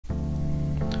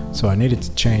So I needed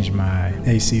to change my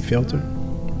AC filter,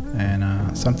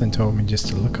 and something told me just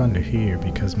to look under here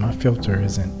because my filter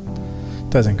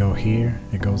doesn't go here,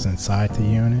 it goes inside the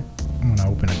unit when I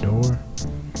open the door.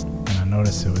 And I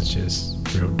noticed it was just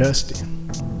real dusty,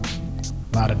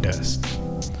 a lot of dust.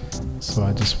 So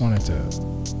I just wanted to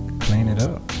clean it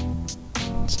up.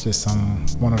 It's just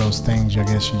one of those things I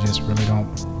guess you just really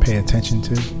don't pay attention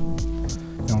to.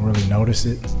 You don't really notice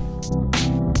it.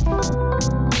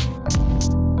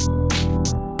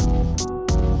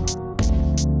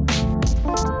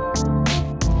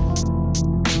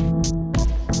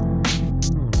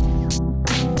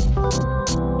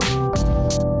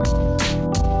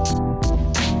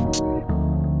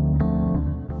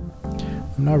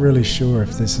 I'm not really sure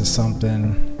if this is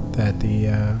something that the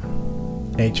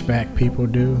HVAC people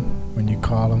do when you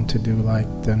call them to do like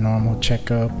the normal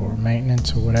checkup or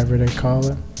maintenance or whatever they call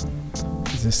it.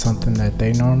 Is this something that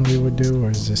they normally would do, or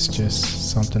is this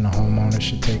just something the homeowner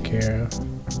should take care of?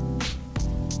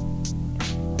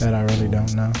 That I really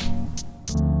don't know.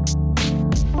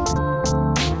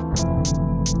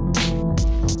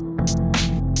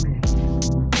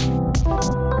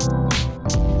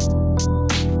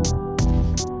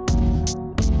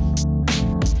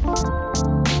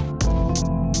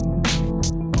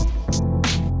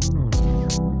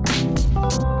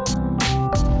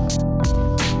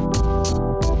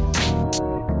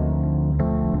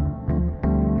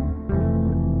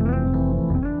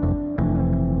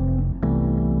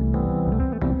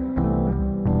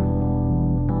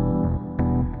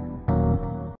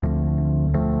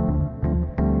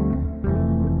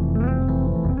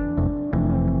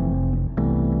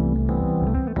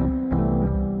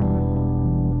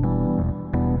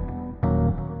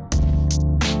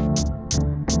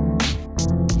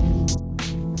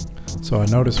 So I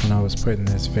noticed when I was putting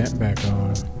this vent back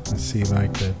on, I see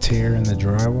like the tear in the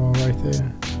drywall right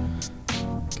there.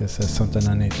 Guess that's something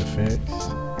I need to fix,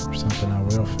 or something I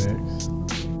will fix.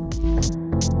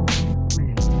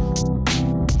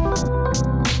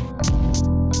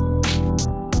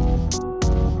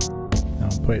 Now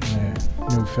I'm putting a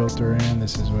new filter in.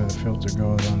 This is where the filter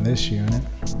goes on this unit.